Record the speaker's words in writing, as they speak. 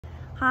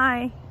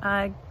Hi,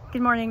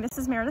 good morning. This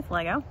is Meredith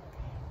Lego,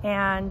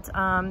 and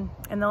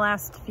in the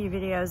last few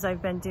videos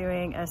I've been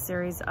doing a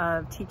series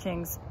of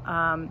teachings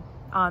on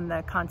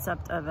the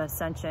concept of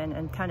ascension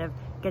and kind of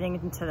getting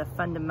into the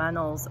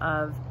fundamentals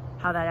of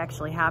how that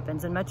actually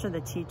happens. And much of the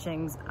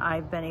teachings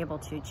I've been able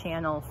to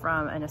channel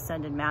from an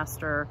Ascended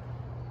Master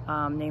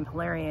named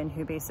Hilarion,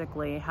 who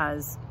basically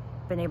has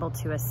been able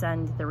to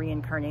ascend the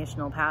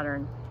reincarnational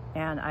pattern,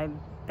 and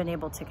I've been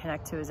able to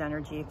connect to his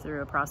energy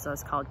through a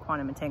process called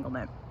quantum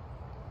entanglement.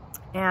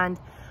 And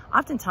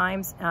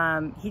oftentimes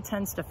he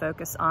tends to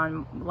focus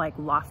on like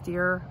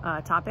loftier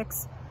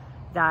topics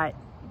that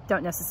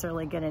don't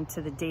necessarily get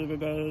into the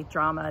day-to-day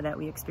drama that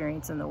we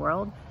experience in the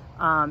world.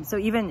 So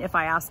even if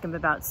I ask him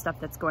about stuff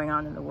that's going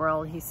on in the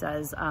world, he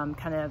says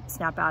kind of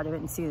snap out of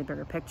it and see the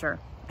bigger picture.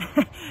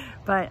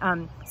 But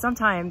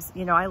sometimes,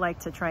 you know, I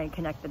like to try and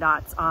connect the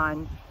dots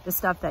on the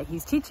stuff that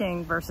he's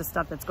teaching versus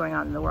stuff that's going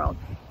on in the world.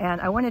 And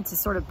I wanted to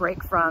sort of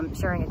break from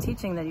sharing a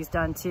teaching that he's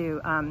done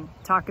to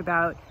talk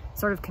about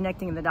sort of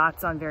connecting the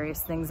dots on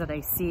various things that I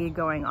see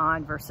going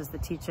on versus the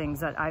teachings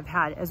that I've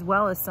had, as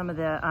well as some of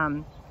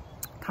the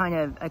kind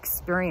of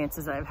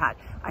experiences that I've had.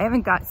 I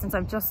haven't got, since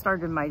I've just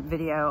started my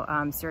video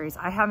series,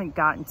 I haven't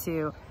gotten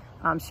to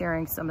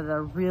sharing some of the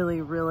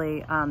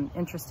really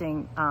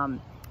interesting,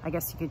 I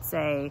guess you could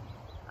say,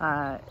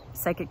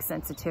 psychic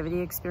sensitivity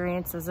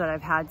experiences that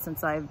I've had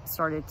since I've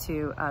started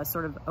to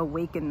sort of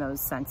awaken those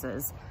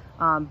senses.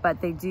 But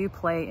they do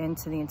play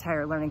into the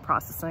entire learning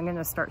process. So I'm going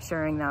to start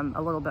sharing them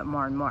a little bit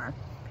more and more.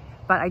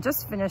 But I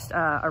just finished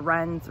a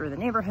run through the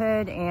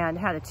neighborhood and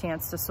had a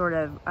chance to sort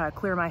of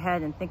clear my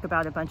head and think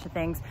about a bunch of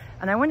things.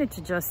 And I wanted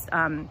to just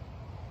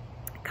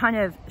kind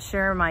of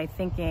share my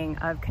thinking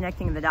of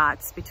connecting the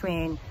dots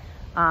between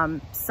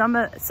some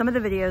of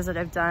the videos that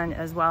I've done,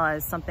 as well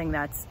as something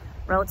that's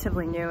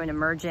relatively new and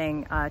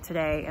emerging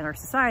today in our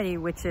society,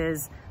 which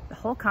is the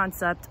whole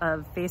concept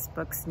of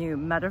Facebook's new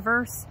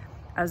Metaverse,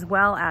 as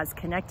well as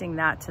connecting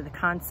that to the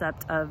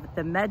concept of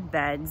the med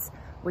beds,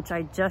 which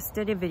I just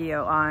did a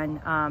video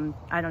on,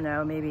 I don't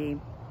know, maybe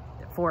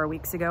 4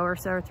 weeks ago or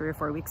so, 3 or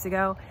 4 weeks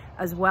ago,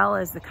 as well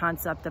as the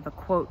concept of a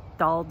quote,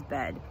 dolled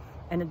bed.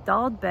 And a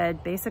dolled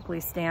bed basically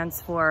stands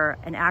for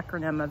an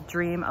acronym of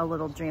dream a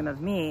little dream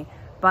of me,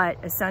 but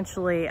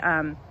essentially,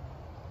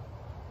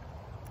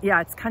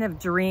 yeah, it's kind of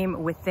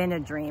dream within a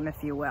dream,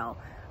 if you will.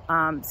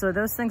 So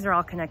those things are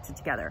all connected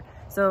together.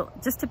 So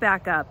just to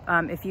back up,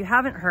 if you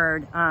haven't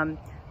heard,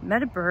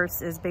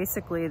 Metaverse is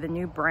basically the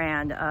new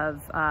brand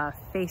of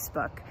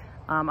Facebook.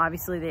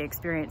 Obviously they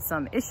experienced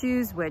some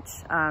issues which,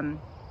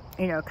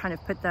 you know, kind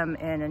of put them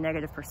in a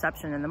negative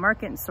perception in the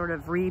market and sort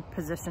of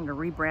repositioned or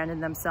rebranded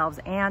themselves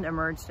and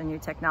emerged a new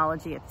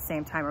technology at the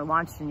same time, or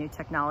launched a new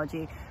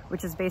technology,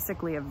 which is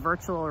basically a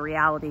virtual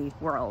reality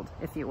world,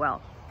 if you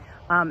will.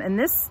 And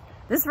this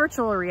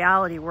virtual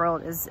reality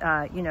world is,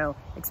 you know,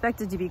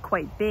 expected to be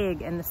quite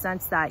big in the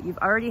sense that you've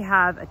already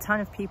have a ton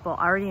of people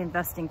already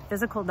investing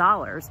physical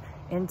dollars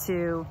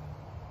into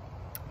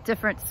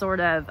different sort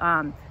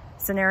of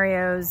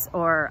scenarios,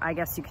 or I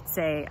guess you could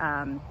say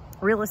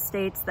real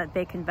estates that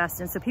they can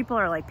invest in. So people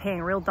are like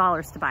paying real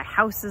dollars to buy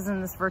houses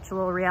in this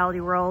virtual reality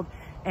world.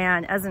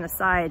 And as an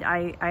aside,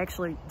 I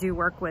actually do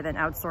work with an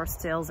outsourced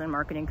sales and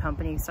marketing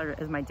company sort of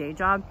as my day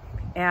job.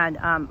 And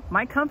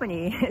my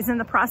company is in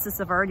the process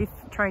of already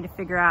trying to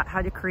figure out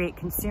how to create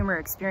consumer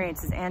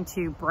experiences and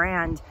to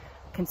brand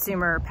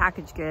consumer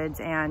packaged goods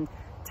and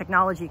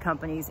technology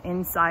companies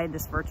inside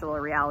this virtual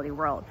reality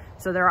world.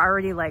 So they're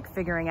already like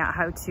figuring out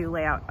how to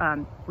lay out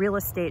real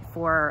estate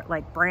for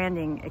like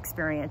branding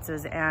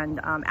experiences and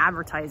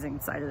advertising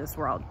side of this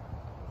world.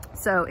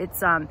 So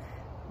it's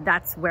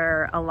that's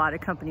where a lot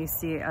of companies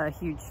see a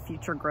huge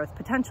future growth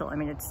potential. I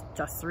mean, it's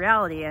just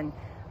reality. And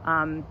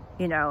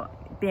you know,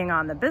 being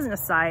on the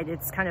business side,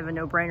 it's kind of a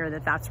no-brainer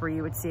that that's where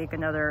you would seek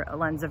another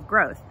lens of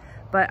growth.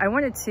 But I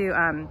wanted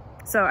to,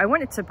 so I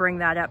wanted to bring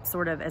that up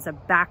sort of as a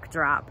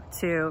backdrop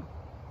to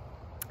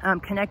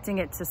connecting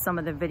it to some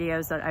of the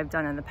videos that I've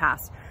done in the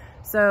past.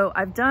 So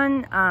I've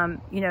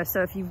done, you know,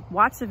 so if you've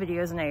watched the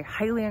videos, and I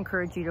highly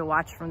encourage you to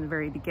watch from the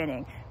very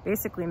beginning,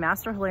 basically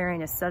Master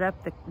Hilarion has set up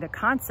the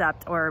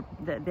concept, or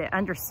the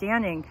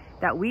understanding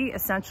that we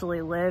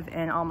essentially live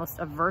in almost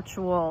a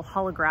virtual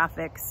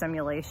holographic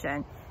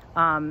simulation.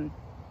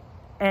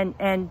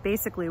 And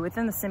basically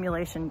within the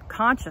simulation,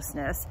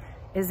 consciousness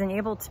is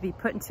enabled to be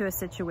put into a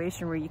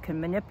situation where you can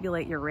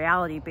manipulate your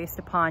reality based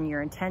upon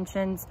your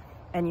intentions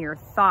and your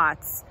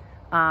thoughts,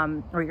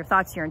 or your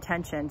thoughts, your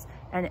intentions.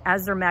 And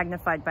as they're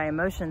magnified by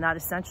emotion, that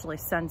essentially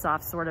sends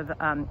off sort of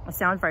a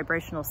sound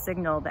vibrational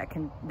signal that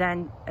can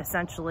then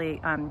essentially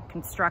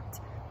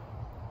construct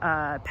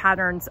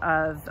patterns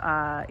of,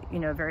 you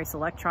know, various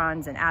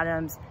electrons and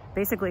atoms,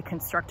 basically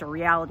construct a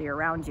reality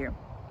around you.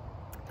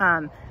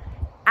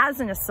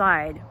 As an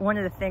aside, one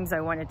of the things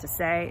I wanted to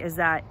say is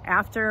that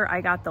after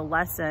I got the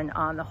lesson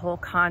on the whole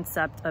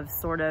concept of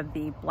sort of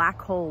the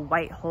black hole,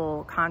 white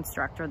hole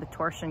construct, or the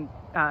torsion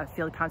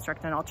field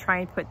construct, and I'll try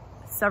and put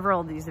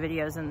several of these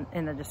videos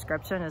in the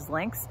description as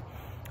links,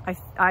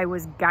 I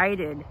was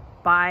guided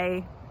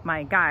by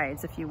my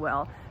guides, if you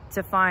will,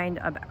 to find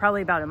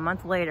probably about a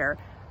month later,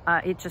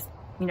 it just,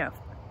 you know,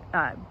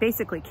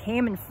 basically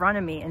came in front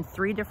of me in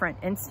 3 different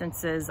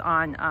instances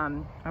on,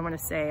 I want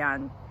to say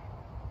on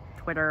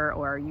Twitter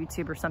or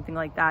YouTube or something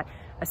like that,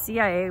 a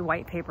CIA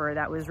white paper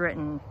that was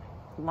written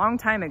a long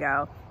time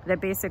ago that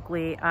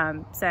basically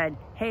said,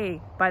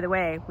 hey, by the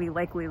way, we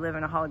likely live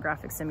in a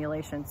holographic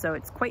simulation. So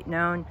it's quite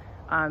known.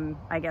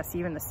 I guess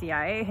even the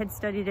CIA had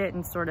studied it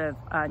and sort of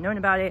known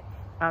about it,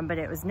 but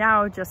it was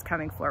now just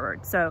coming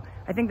forward. So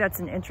I think that's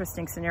an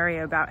interesting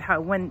scenario about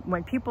how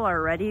when people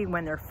are ready,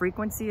 when their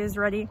frequency is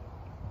ready,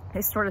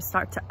 they sort of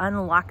start to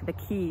unlock the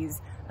keys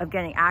of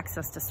getting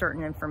access to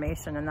certain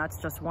information. And that's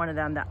just one of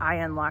them that I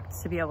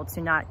unlocked, to be able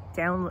to not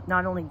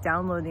only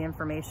download the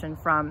information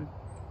from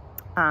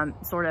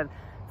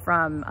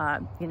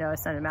you know,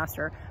 Ascended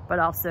Master, but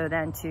also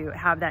then to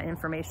have that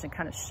information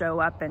kind of show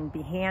up and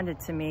be handed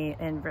to me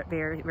in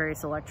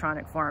various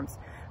electronic forms.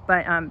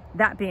 But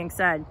that being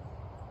said,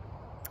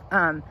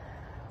 you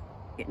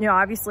know,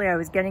 obviously I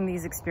was getting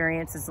these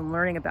experiences and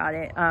learning about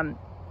it.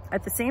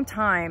 At the same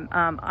time,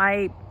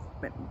 I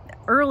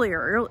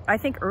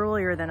think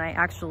earlier than I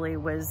actually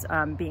was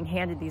being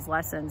handed these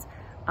lessons,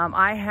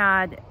 I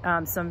had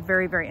some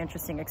very, very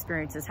interesting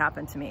experiences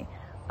happen to me.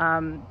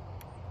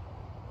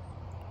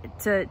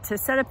 To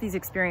set up these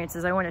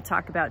experiences, I want to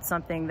talk about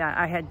something that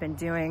I had been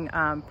doing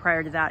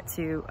prior to that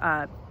to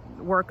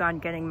work on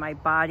getting my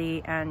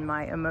body and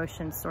my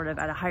emotions sort of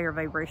at a higher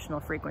vibrational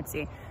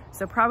frequency.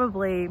 So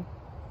probably,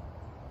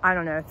 I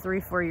don't know,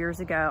 3-4 years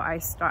ago,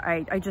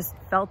 I just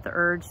felt the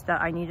urge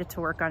that I needed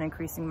to work on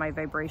increasing my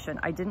vibration.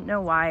 I didn't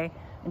know why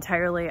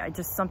entirely.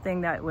 Just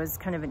something that was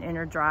kind of an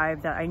inner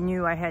drive that I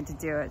knew I had to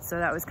do it. So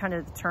that was kind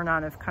of the turn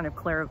on of kind of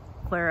clear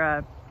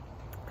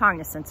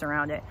cognizance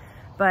around it.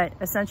 But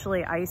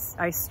essentially, I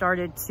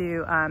started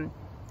to,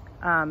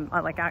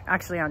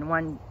 actually on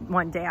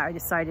one day, I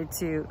decided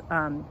to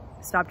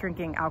stop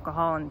drinking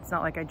alcohol. And it's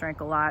not like I drank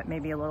a lot,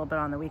 maybe a little bit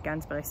on the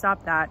weekends, but I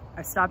stopped that.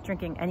 I stopped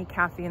drinking any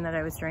caffeine that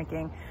I was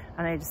drinking,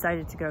 and I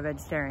decided to go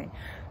vegetarian.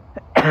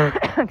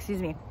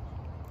 Excuse me.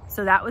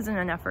 So that was in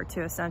an effort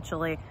to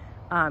essentially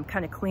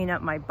kind of clean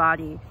up my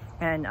body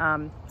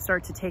and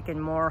start to take in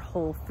more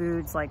whole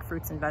foods like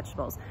fruits and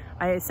vegetables.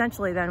 I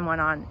essentially then went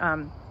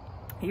on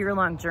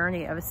year-long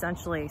journey of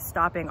essentially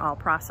stopping all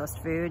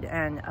processed food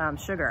and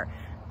sugar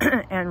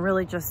and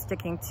really just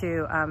sticking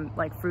to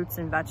like fruits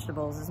and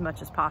vegetables as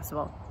much as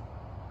possible.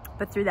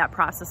 But through that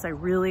process, I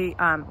really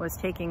was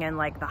taking in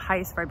like the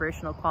highest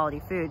vibrational quality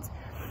foods.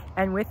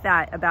 And with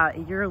that, about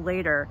a year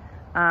later,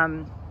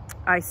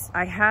 I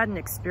had an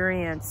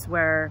experience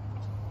where,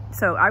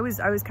 so I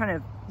was kind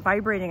of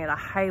vibrating at a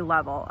high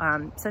level.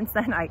 Since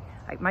then,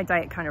 my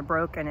diet kind of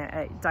broke and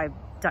it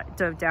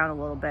dove down a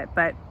little bit,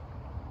 but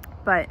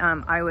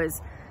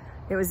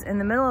it was in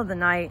the middle of the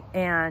night,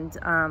 and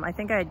I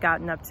think I had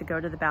gotten up to go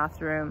to the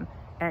bathroom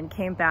and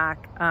came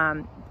back.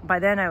 By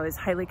then I was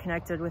highly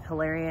connected with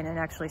Hilarion and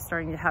actually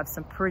starting to have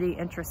some pretty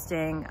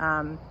interesting,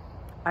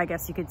 I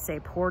guess you could say,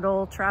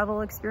 portal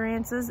travel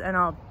experiences, and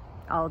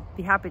I'll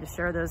be happy to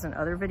share those in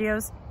other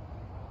videos.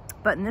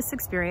 But in this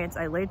experience,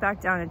 I laid back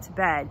down into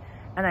bed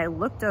and I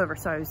looked over,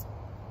 so I was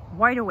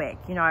wide awake.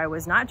 You know, I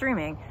was not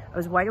dreaming, I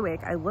was wide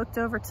awake. I looked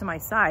over to my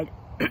side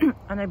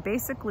and I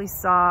basically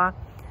saw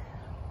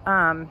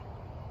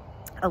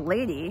a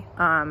lady,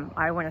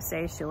 I want to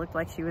say she looked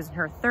like she was in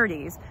her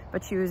 30s,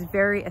 but she was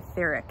very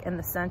etheric in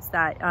the sense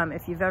that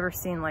if you've ever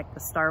seen like the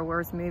Star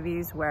Wars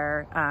movies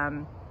where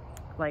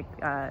like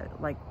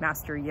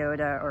Master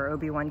Yoda or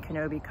Obi-Wan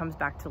Kenobi comes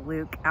back to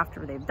Luke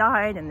after they've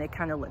died and they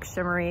kind of look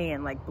shimmery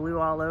and like blue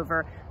all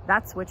over,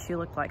 that's what she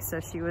looked like. So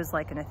she was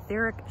like an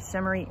etheric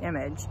shimmery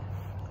image.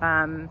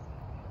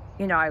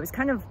 You know, I was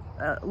kind of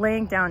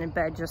laying down in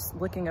bed, just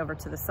looking over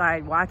to the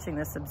side, watching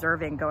this,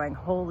 observing, going,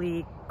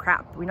 holy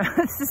crap, you know,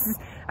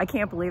 I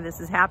can't believe this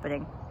is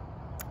happening.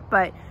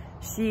 But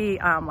she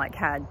like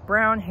had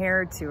brown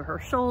hair to her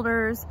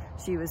shoulders.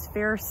 She was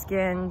fair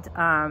skinned,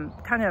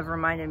 kind of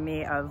reminded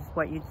me of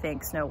what you'd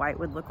think Snow White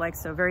would look like.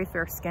 So very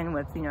fair skin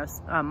with, you know,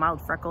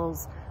 mild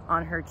freckles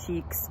on her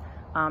cheeks.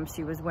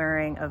 She was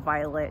wearing a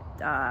violet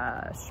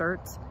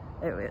shirt.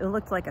 It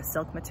looked like a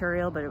silk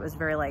material, but it was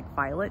very like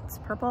violet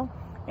purple.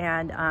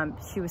 And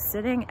she was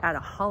sitting at a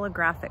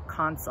holographic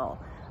console,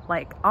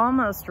 like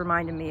almost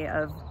reminded me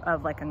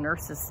of like a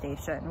nurse's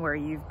station where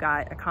you've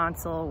got a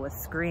console with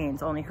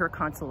screens, only her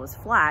console was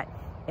flat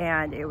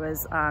and it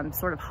was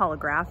sort of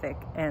holographic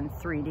and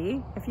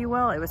 3D, if you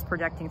will. It was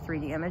projecting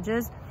 3D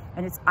images.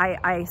 And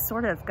I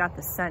sort of got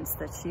the sense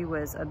that she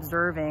was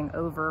observing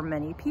over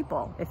many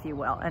people, if you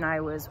will. And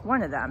I was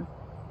one of them.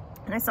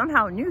 And I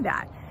somehow knew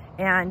that.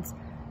 And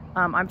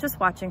I'm just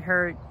watching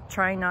her,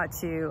 trying not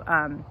to,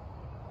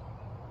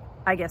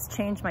 I guess,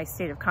 change my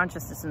state of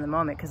consciousness in the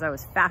moment because I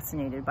was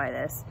fascinated by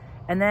this.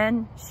 And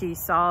then she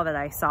saw that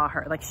I saw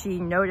her, like she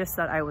noticed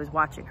that I was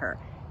watching her.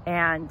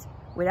 And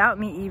without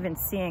me even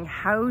seeing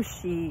how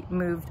she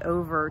moved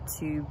over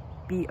to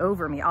be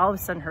over me, all of a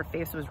sudden her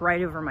face was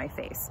right over my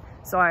face.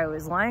 So I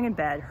was lying in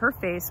bed, her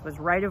face was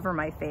right over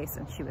my face,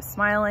 and she was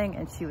smiling,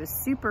 and she was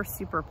super,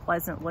 super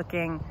pleasant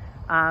looking.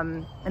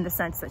 in the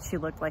sense that she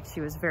looked like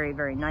she was very,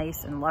 very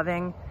nice and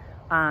loving.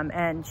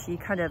 And she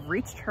kind of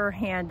reached her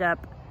hand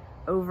up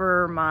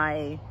over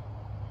my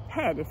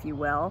head, if you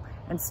will,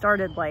 and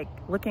started like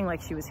looking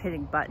like she was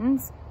hitting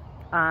buttons.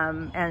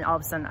 And all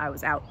of a sudden I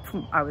was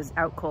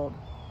out cold.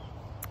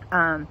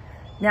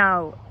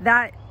 Now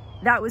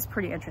that was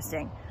pretty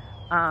interesting.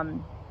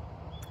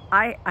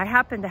 I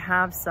happen to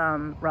have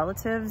some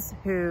relatives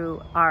who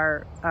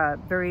are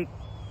very,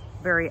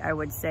 I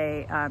would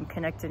say,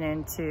 connected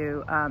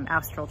into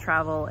astral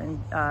travel and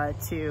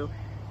to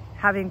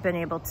having been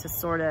able to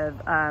sort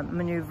of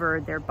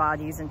maneuver their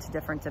bodies into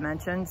different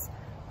dimensions.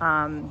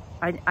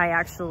 I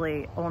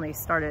actually only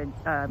started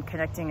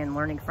connecting and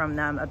learning from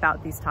them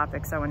about these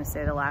topics, I want to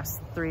say, the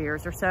last 3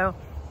 years or so.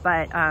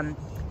 But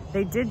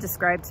they did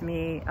describe to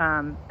me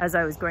as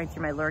I was going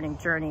through my learning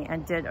journey,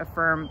 and did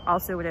affirm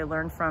also what I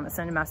learned from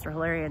Ascended Master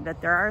Hilarion,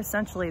 that there are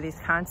essentially these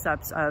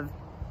concepts of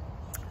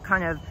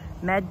kind of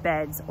med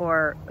beds,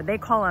 or they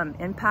call them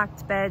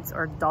impact beds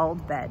or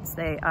dulled beds.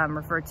 They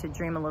refer to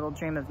dream a little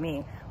dream of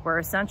me, where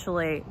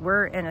essentially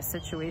we're in a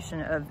situation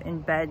of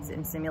in beds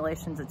in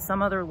simulations at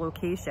some other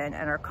location,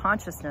 and our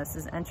consciousness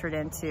is entered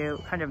into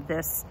kind of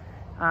this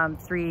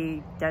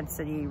 3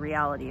 density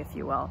reality, if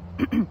you will.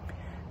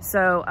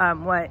 So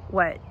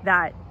what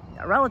that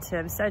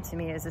relative said to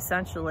me is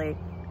essentially,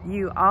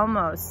 you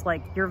almost,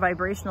 like, your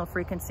vibrational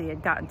frequency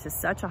had gotten to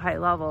such a high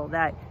level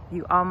that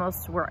you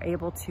almost were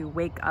able to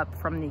wake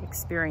up from the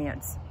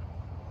experience.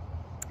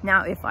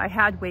 Now, if I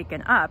had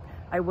waken up,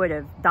 I would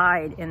have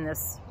died in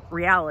this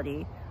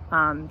reality.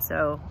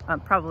 So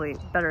probably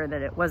better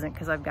that it wasn't,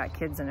 because I've got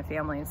kids and a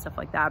family and stuff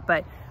like that.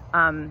 But,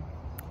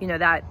 you know,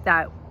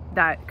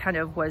 that kind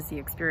of was the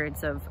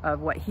experience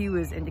of what he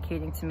was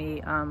indicating to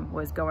me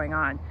was going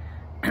on.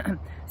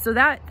 So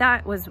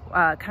that was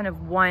kind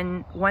of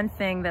one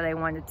thing that I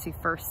wanted to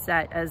first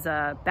set as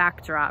a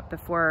backdrop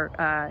before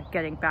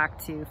getting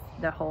back to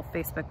the whole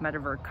Facebook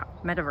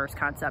Metaverse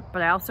concept.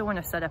 But I also want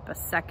to set up a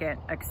second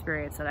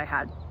experience that I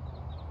had.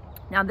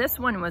 Now, this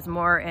one was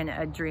more in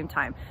a dream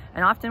time,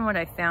 and often what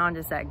I found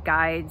is that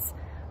guides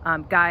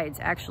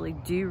actually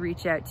do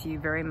reach out to you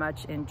very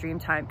much in dream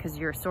time, because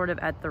you're sort of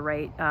at the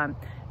right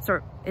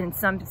in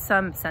some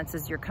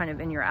senses you're kind of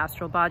in your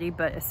astral body,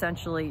 but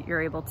essentially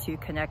you're able to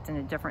connect in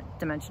a different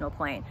dimensional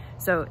plane.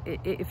 So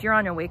if you're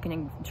on an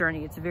awakening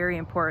journey, it's very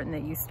important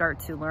that you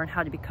start to learn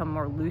how to become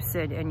more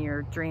lucid in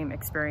your dream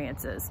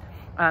experiences,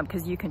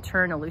 because you can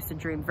turn a lucid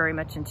dream very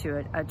much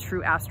into a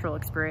true astral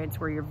experience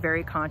where you're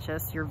very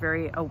conscious, you're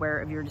very aware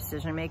of your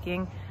decision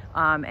making,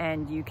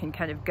 and you can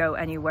kind of go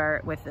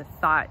anywhere with a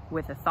thought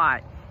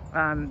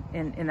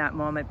in that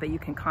moment, but you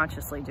can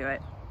consciously do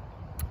it.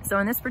 So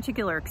in this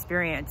particular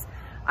experience,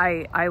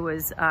 I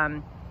was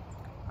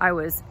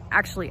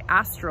actually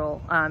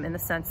astral, in the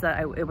sense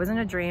that it wasn't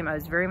a dream. I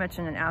was very much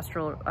in an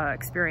astral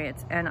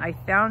experience, and I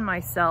found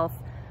myself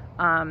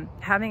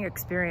having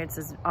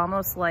experiences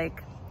almost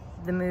like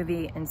the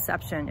movie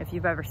Inception. If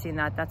you've ever seen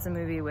that, that's a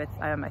movie with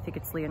I think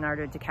it's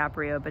Leonardo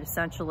DiCaprio, but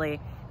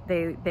essentially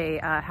they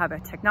have a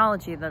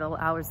technology that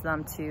allows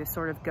them to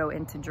sort of go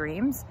into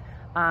dreams.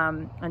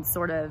 And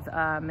sort of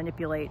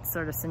manipulate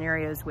sort of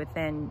scenarios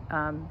within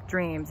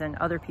dreams and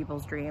other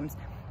people's dreams.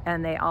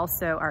 And they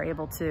also are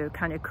able to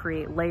kind of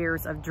create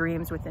layers of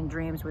dreams within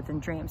dreams within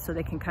dreams, so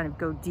they can kind of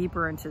go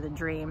deeper into the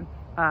dream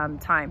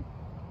time.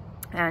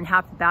 And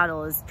half the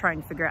battle is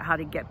trying to figure out how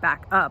to get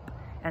back up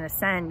and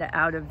ascend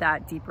out of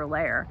that deeper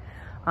layer.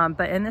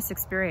 But in this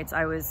experience,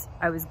 I was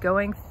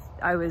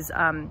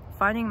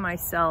finding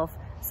myself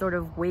sort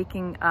of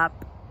waking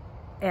up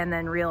and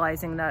then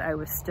realizing that I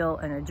was still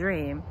in a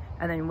dream,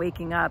 and then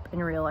waking up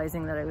and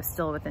realizing that I was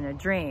still within a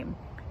dream.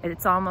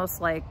 It's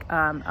almost like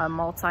a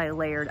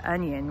multi-layered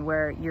onion,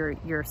 where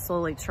you're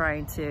slowly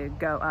trying to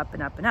go up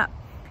and up and up.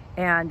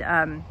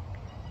 And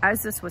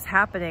as this was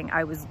happening,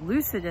 I was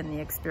lucid in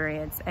the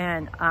experience,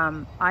 and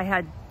I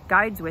had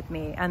guides with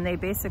me, and they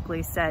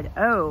basically said,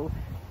 "Oh,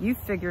 you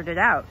figured it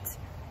out.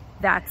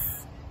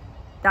 That's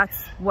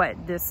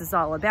what this is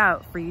all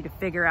about, for you to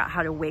figure out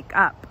how to wake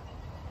up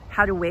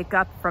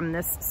from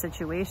this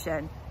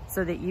situation,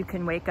 so that you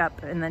can wake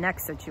up in the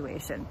next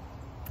situation."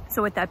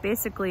 So what that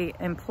basically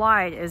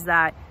implied is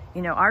that,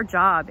 you know, our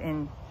job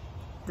in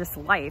this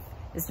life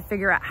is to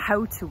figure out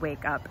how to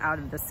wake up out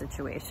of this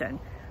situation.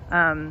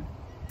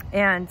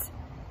 And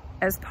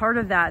as part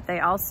of that, they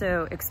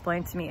also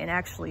explained to me and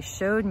actually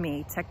showed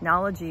me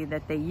technology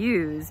that they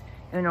use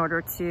in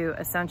order to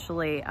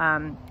essentially,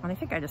 and I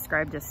think I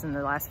described this in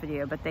the last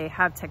video, but they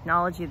have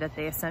technology that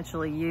they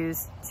essentially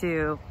use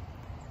to,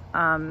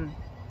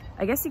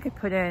 I guess you could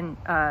put in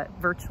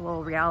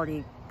virtual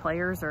reality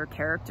players or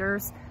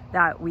characters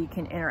that we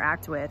can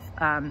interact with,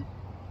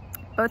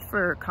 both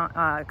for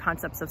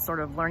concepts of sort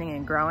of learning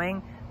and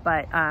growing,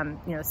 but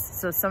you know,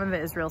 so some of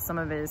it is real, some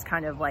of it is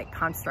kind of like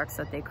constructs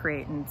that they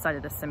create inside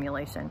of the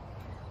simulation.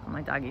 Oh,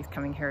 my doggy's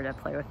coming here to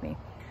play with me.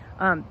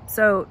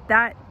 So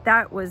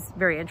that was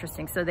very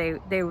interesting. So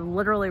they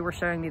literally were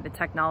showing me the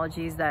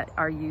technologies that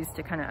are used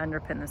to kind of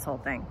underpin this whole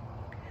thing.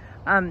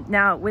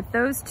 Now, with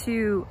those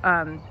two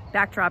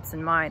backdrops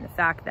in mind, the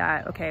fact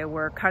that, okay,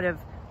 we're kind of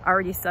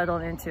already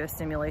settled into a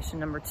simulation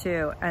number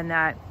 2, and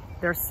that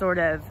there's sort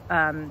of,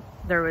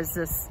 there was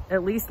this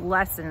at least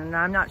lesson, and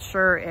I'm not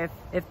sure if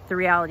the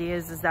reality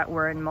is that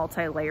we're in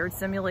multi-layered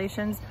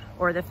simulations,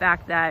 or the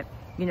fact that,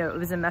 you know, it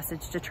was a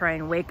message to try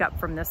and wake up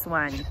from this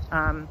one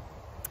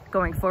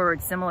going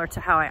forward, similar to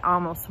how I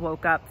almost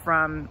woke up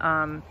from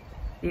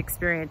the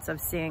experience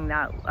of seeing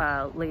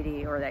that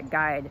lady, or that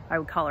guide, I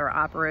would call her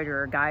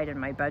operator or guide, in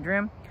my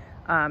bedroom,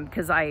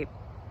 because I,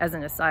 as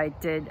an aside,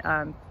 did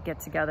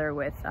get together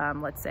with,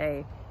 let's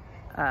say,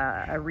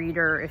 a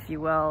reader, if you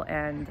will,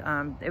 and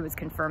it was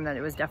confirmed that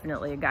it was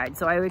definitely a guide.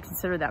 So I would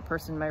consider that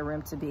person in my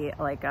room to be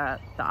like the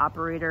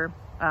operator,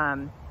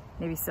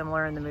 maybe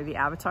similar in the movie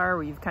Avatar,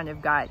 where you've kind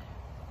of got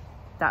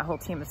that whole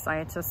team of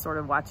scientists sort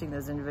of watching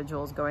those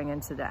individuals going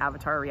into the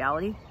Avatar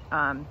reality.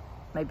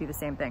 Might be the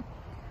same thing.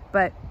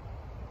 But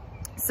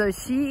so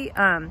she,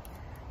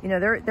 you know,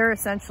 they're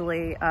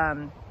essentially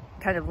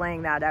kind of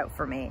laying that out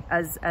for me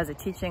as a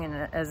teaching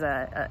and as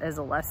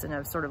a lesson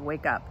of sort of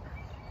wake up.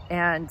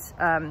 And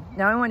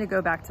now I want to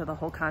go back to the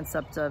whole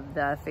concept of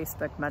the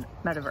Facebook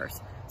metaverse.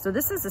 So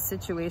this is a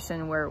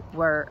situation where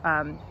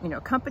you know,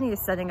 company is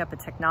setting up a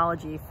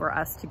technology for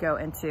us to go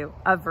into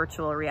a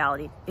virtual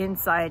reality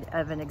inside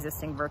of an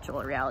existing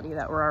virtual reality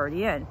that we're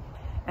already in.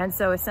 And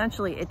so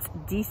essentially it's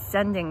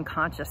descending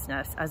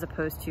consciousness as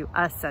opposed to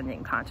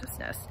ascending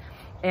consciousness.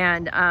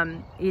 And,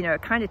 you know,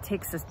 it kind of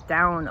takes us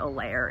down a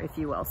layer, if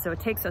you will. So it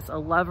takes us a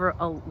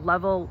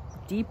level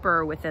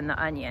deeper within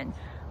the onion,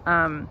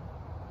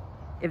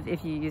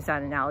 if you use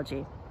that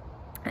analogy.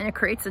 And it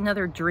creates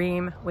another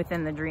dream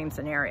within the dream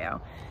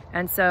scenario.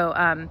 And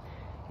so,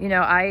 you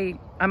know,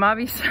 I'm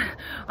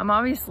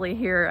obviously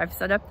here. I've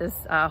set up this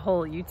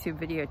whole YouTube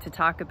video to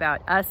talk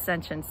about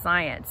Ascension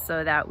science,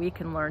 so that we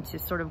can learn to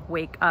sort of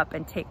wake up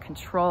and take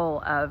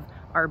control of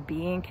our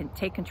being, can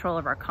take control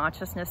of our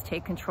consciousness,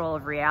 take control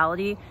of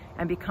reality,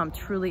 and become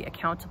truly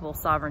accountable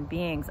sovereign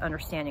beings,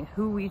 understanding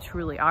who we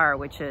truly are,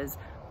 which is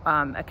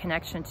a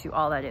connection to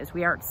all that is.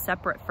 We aren't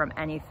separate from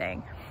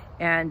anything.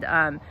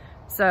 And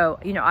so,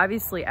 you know,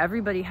 obviously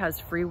everybody has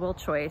free will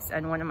choice,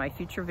 and one of my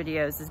future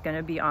videos is going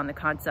to be on the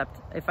concept,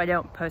 if I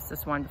don't post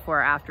this one before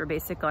or after,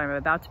 basically I'm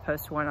about to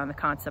post one on the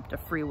concept of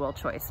free will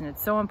choice, and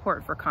it's so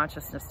important for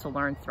consciousness to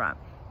learn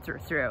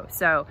through.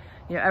 So,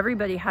 you know,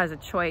 everybody has a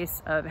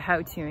choice of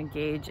how to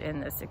engage in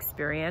this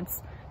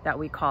experience that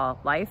we call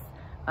life.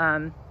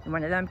 One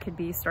of them could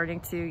be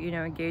starting to, you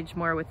know, engage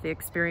more with the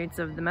experience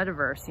of the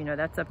metaverse. You know,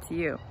 that's up to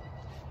you.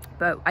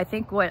 But I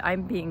think what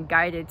I'm being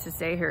guided to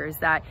say here is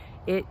that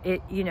it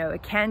you know,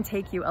 it can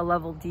take you a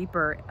level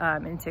deeper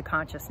into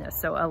consciousness,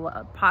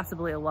 so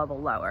possibly a level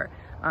lower.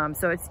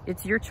 So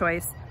it's your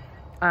choice.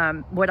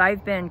 What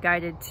I've been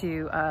guided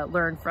to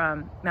learn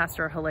from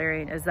Master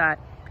Hilarion is that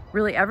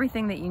really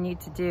everything that you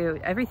need to do,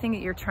 everything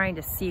that you're trying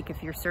to seek,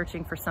 if you're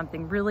searching for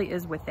something, really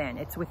is within.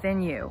 It's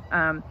within you.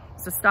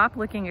 So stop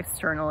looking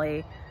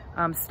externally.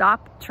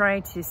 Stop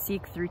trying to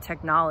seek through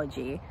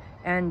technology.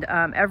 And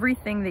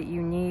everything that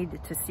you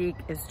need to seek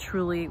is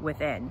truly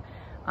within.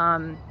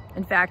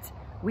 In fact,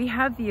 we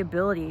have the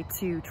ability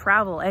to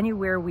travel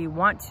anywhere we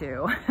want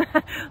to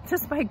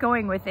just by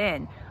going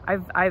within.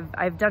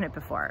 I've done it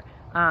before.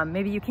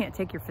 Maybe you can't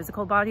take your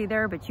physical body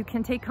there, but you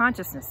can take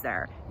consciousness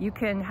there. You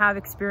can have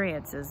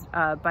experiences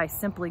by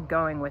simply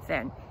going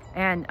within.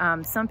 And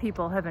some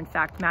people have in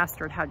fact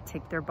mastered how to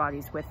take their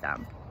bodies with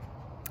them.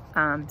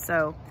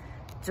 So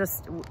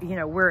just, you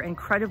know, we're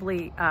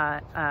incredibly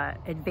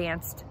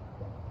advanced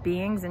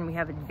beings, and we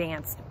have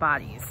advanced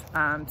bodies.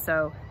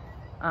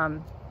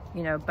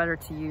 You know, better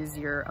to use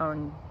your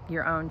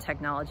own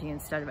technology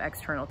instead of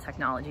external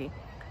technology.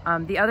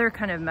 The other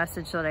kind of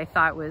message that I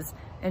thought was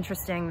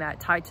interesting that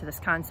tied to this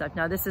concept,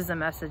 now this is a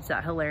message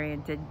that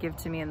Hilarion did give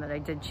to me and that I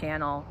did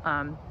channel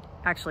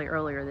actually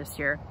earlier this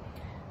year,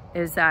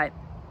 is that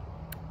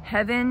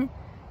heaven,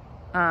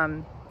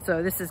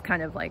 so this is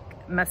kind of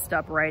like messed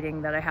up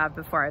writing that I have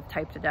before I've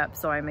typed it up,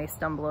 so I may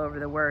stumble over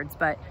the words,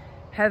 but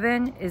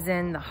heaven is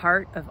in the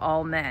heart of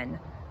all men,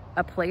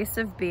 a place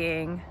of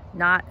being,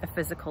 not a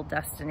physical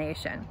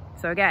destination.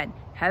 So again,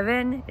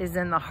 heaven is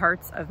in the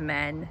hearts of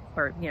men,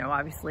 or, you know,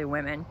 obviously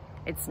women.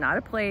 It's not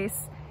a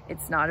place,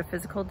 it's not a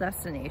physical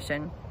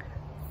destination.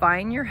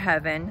 Find your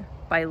heaven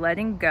by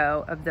letting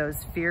go of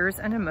those fears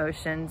and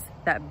emotions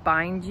that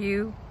bind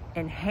you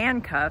in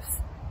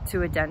handcuffs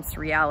to a dense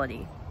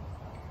reality.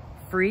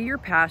 Free your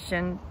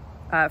passions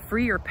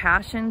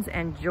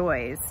and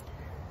joys,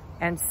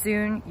 and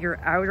soon your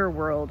outer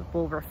world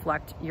will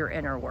reflect your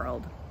inner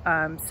world.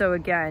 So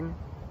again,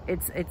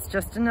 it's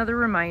just another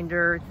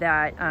reminder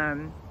that,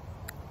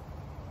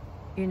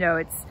 you know,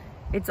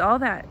 it's all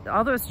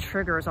those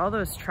triggers, all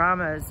those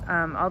traumas,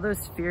 all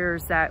those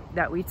fears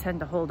that we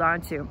tend to hold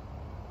on to,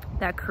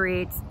 that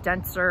creates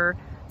denser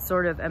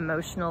sort of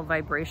emotional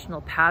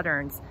vibrational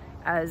patterns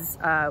as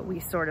we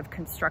sort of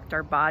construct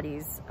our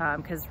bodies,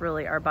 because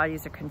really our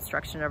bodies are a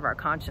construction of our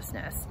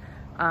consciousness.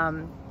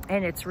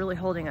 And it's really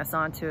holding us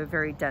on to a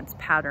very dense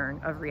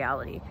pattern of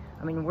reality.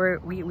 I mean,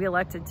 we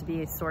elected to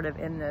be sort of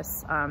in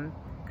this kind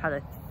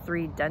of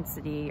third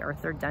density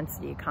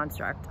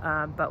construct,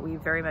 but we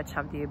very much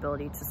have the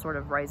ability to sort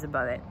of rise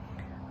above it.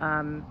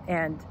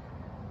 And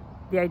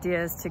the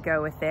idea is to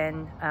go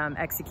within,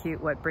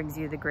 execute what brings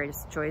you the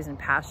greatest joys and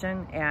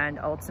passion, and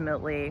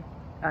ultimately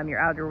your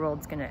outer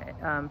world's going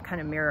to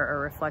kind of mirror or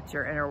reflect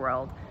your inner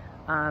world.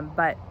 One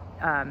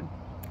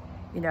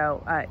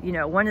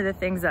of the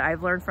things that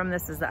I've learned from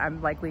this is that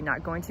I'm likely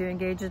not going to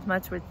engage as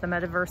much with the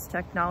metaverse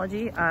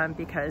technology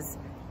because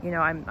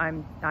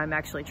I'm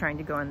actually trying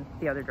to go in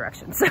the other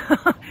direction.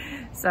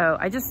 So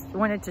I just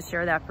wanted to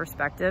share that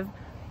perspective,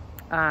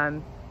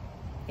 and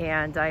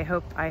I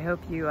hope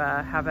you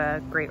have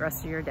a great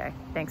rest of your day.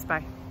 Thanks.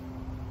 Bye.